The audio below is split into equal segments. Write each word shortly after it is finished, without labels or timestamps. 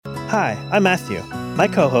Hi, I'm Matthew. My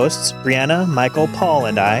co-hosts, Brianna, Michael, Paul,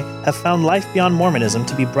 and I have found life beyond Mormonism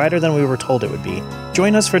to be brighter than we were told it would be.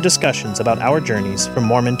 Join us for discussions about our journeys from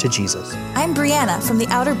Mormon to Jesus. I'm Brianna from the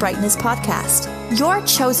Outer Brightness podcast. Your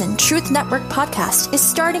chosen Truth Network podcast is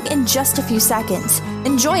starting in just a few seconds.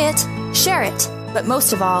 Enjoy it, share it, but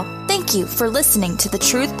most of all, thank you for listening to the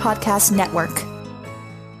Truth Podcast Network.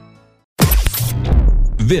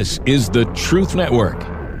 This is the Truth Network.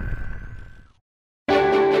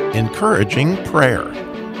 Encouraging prayer.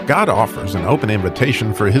 God offers an open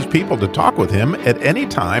invitation for His people to talk with Him at any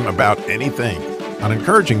time about anything. On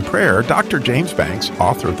Encouraging Prayer, Dr. James Banks,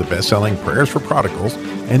 author of the best-selling Prayers for Prodigals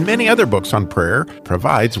and many other books on prayer,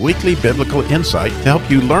 provides weekly biblical insight to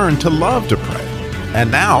help you learn to love to pray.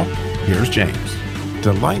 And now, here's James.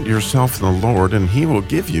 Delight yourself in the Lord, and He will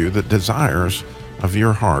give you the desires of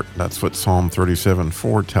your heart. That's what Psalm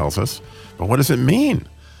 37:4 tells us. But what does it mean?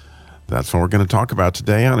 That's what we're going to talk about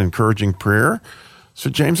today on Encouraging Prayer. So,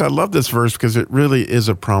 James, I love this verse because it really is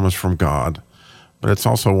a promise from God, but it's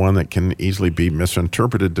also one that can easily be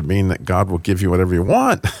misinterpreted to mean that God will give you whatever you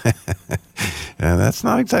want. And that's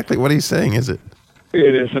not exactly what He's saying, is it?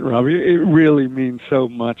 It isn't, Robbie. It really means so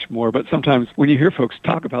much more. But sometimes when you hear folks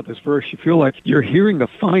talk about this verse, you feel like you're hearing the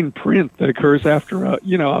fine print that occurs after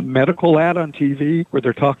a medical ad on TV where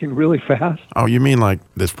they're talking really fast. Oh, you mean like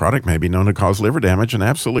this product may be known to cause liver damage and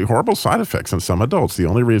absolutely horrible side effects in some adults. The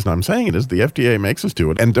only reason I'm saying it is the FDA makes us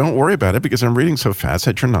do it. And don't worry about it because I'm reading so fast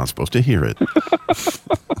that you're not supposed to hear it.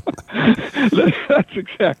 That's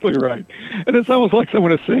exactly right. And it's almost like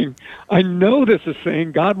someone is saying, I know this is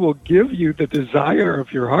saying God will give you the desire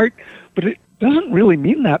of your heart, but it doesn't really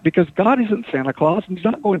mean that because God isn't Santa Claus and He's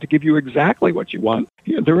not going to give you exactly what you want.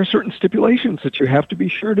 There are certain stipulations that you have to be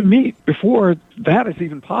sure to meet before that is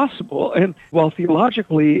even possible. And while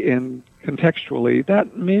theologically and contextually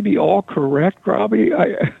that may be all correct, Robbie,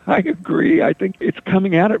 I agree. I think it's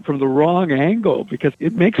coming at it from the wrong angle because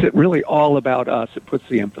it makes it really all about us. It puts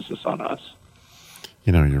the emphasis on us.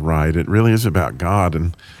 You know, you're right. It really is about God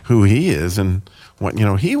and who He is and what,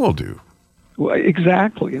 He will do. Well,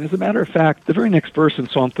 exactly. And as a matter of fact, the very next verse in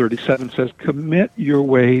Psalm 37 says, commit your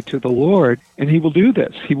way to the Lord, and He will do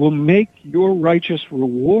this. He will make your righteous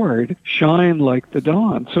reward shine like the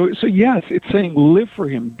dawn. So yes, it's saying live for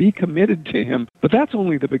Him, be committed to Him. But that's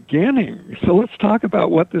only the beginning. So let's talk about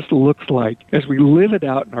what this looks like as we live it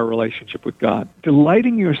out in our relationship with God.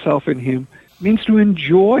 Delighting yourself in Him means to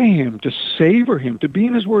enjoy Him, to savor Him, to be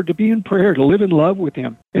in His Word, to be in prayer, to live in love with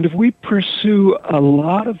Him. And if we pursue a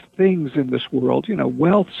lot of things in this world,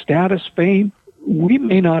 wealth, status, fame, we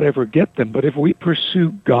may not ever get them. But if we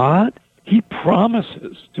pursue God, He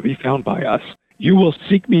promises to be found by us. You will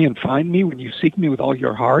seek me and find me when you seek me with all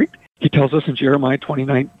your heart. He tells us in Jeremiah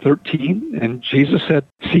 29:13, and Jesus said,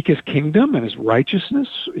 seek His kingdom and His righteousness.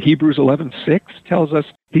 Hebrews 11:6 tells us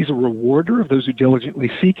He's a rewarder of those who diligently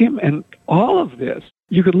seek Him. And all of this,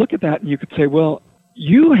 you could look at that and you could say, well,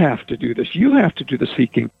 you have to do this. You have to do the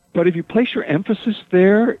seeking. But if you place your emphasis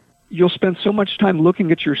there, you'll spend so much time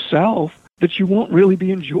looking at yourself that you won't really be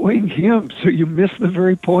enjoying Him. So you miss the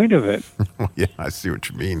very point of it. Yeah, I see what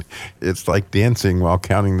you mean. It's like dancing while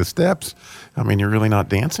counting the steps. I mean, you're really not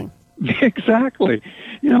dancing. Exactly.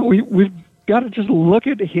 We've got to just look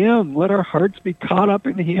at Him. Let our hearts be caught up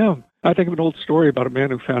in Him. I think of an old story about a man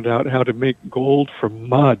who found out how to make gold from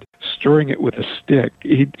mud, stirring it with a stick.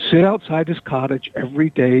 He'd sit outside his cottage every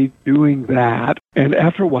day doing that. And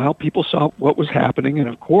after a while, people saw what was happening. And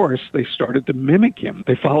of course, they started to mimic him.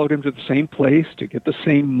 They followed him to the same place to get the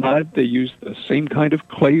same mud. They used the same kind of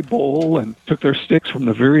clay bowl and took their sticks from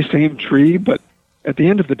the very same tree. But at the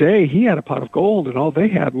end of the day, he had a pot of gold and all they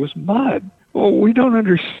had was mud. Well, we don't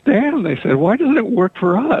understand. They said, why doesn't it work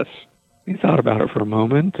for us? He thought about it for a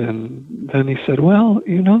moment, and then he said, well,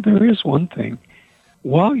 there is one thing.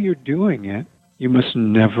 While you're doing it, you must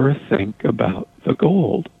never think about the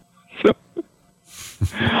gold. So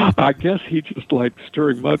I guess he just liked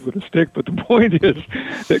stirring mud with a stick, but the point is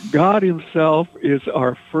that God Himself is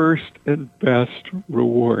our first and best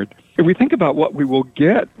reward. If we think about what we will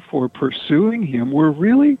get for pursuing Him, we're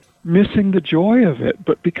really missing the joy of it.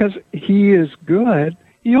 But because He is good,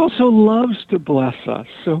 He also loves to bless us.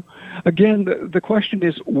 So again, the question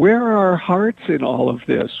is, where are our hearts in all of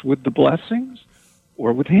this? With the blessings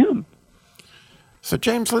or with Him? So,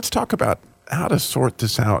 James, let's talk about how to sort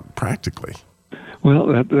this out practically.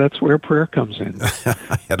 Well, that's where prayer comes in.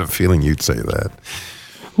 I had a feeling you'd say that.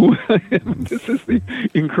 This is the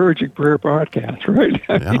Encouraging Prayer podcast, right?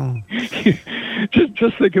 Yeah.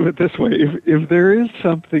 Just think of it this way. If there is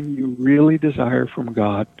something you really desire from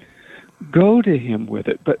God, go to Him with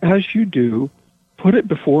it. But as you do, put it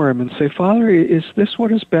before him and say, Father, is this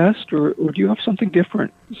what is best, or do you have something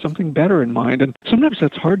different, something better in mind? And sometimes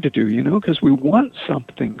that's hard to do, because we want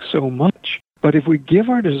something so much. But if we give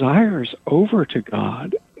our desires over to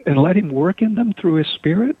God and let him work in them through his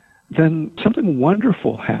Spirit, then something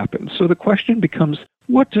wonderful happens. So the question becomes,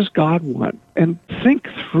 what does God want? And think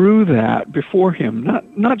through that before him,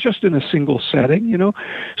 not just in a single setting.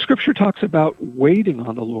 Scripture talks about waiting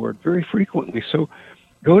on the Lord very frequently. So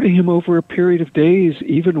go to him over a period of days,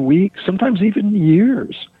 even weeks, sometimes even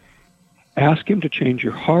years. Ask him to change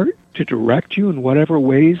your heart, to direct you in whatever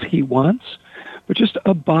ways he wants, but just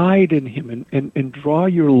abide in him and draw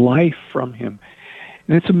your life from him.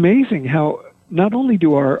 And it's amazing how not only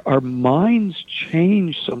do our minds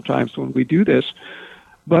change sometimes when we do this,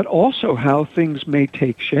 but also how things may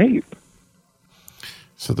take shape.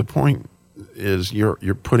 So the point is you're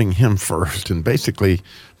putting him first and basically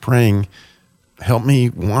praying, help me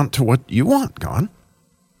want to what you want, God.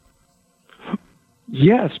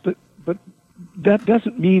 Yes, but that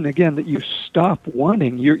doesn't mean, again, that you stop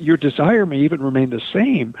wanting. Your desire may even remain the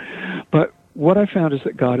same. But what I found is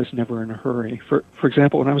that God is never in a hurry. For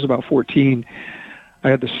example, when I was about 14, I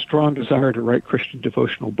had this strong desire to write Christian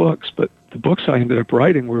devotional books, but the books I ended up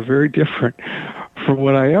writing were very different from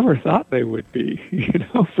what I ever thought they would be.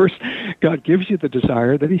 First, God gives you the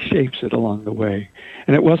desire, that he shapes it along the way.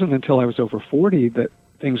 And it wasn't until I was over 40 that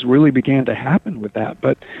things really began to happen with that.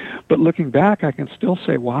 But looking back, I can still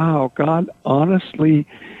say, wow, God honestly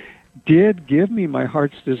did give me my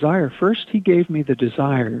heart's desire. First, he gave me the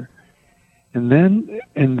desire, and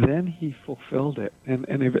then he fulfilled it. And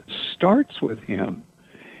if it starts with him,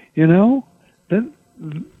 then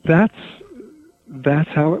that's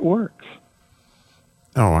how it works.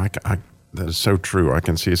 Oh, that is so true. I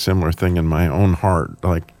can see a similar thing in my own heart.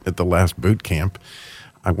 Like at the last boot camp,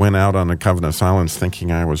 I went out on a covenant of silence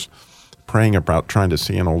thinking I was praying about trying to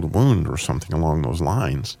see an old wound or something along those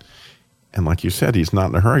lines. And like you said, he's not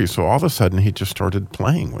in a hurry. So all of a sudden, he just started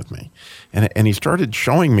playing with me. And he started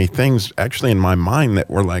showing me things actually in my mind that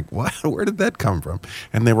were like, what? Where did that come from?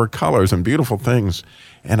 And they were colors and beautiful things.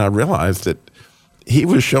 And I realized that he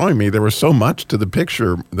was showing me there was so much to the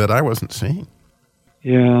picture that I wasn't seeing.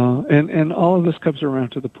 Yeah, and all of this comes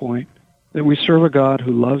around to the point that we serve a God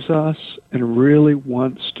who loves us and really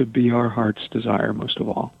wants to be our heart's desire most of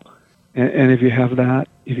all. And if you have that,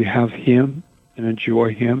 if you have him and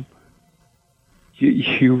enjoy him,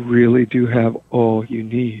 you really do have all you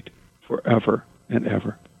need forever and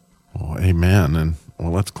ever. Oh, amen. And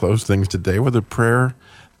let's close things today with a prayer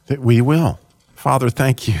that we will. Father,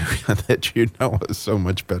 thank you that you know us so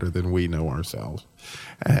much better than we know ourselves.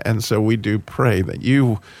 And so we do pray that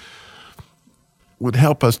you would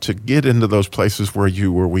help us to get into those places where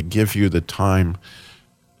we give you the time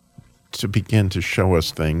to begin to show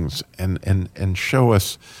us things and show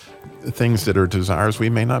us things that are desires we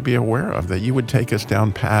may not be aware of, that you would take us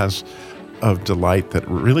down paths of delight that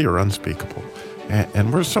really are unspeakable.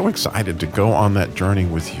 And we're so excited to go on that journey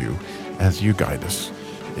with you as you guide us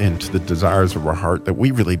into the desires of our heart that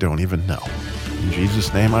we really don't even know. In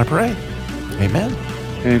Jesus' name I pray. Amen.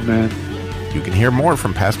 Amen. You can hear more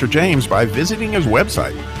from Pastor James by visiting his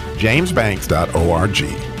website,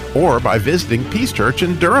 jamesbanks.org, or by visiting Peace Church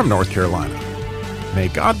in Durham, North Carolina. May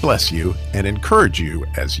God bless you and encourage you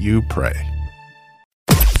as you pray.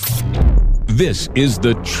 This is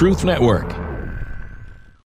the Truth Network.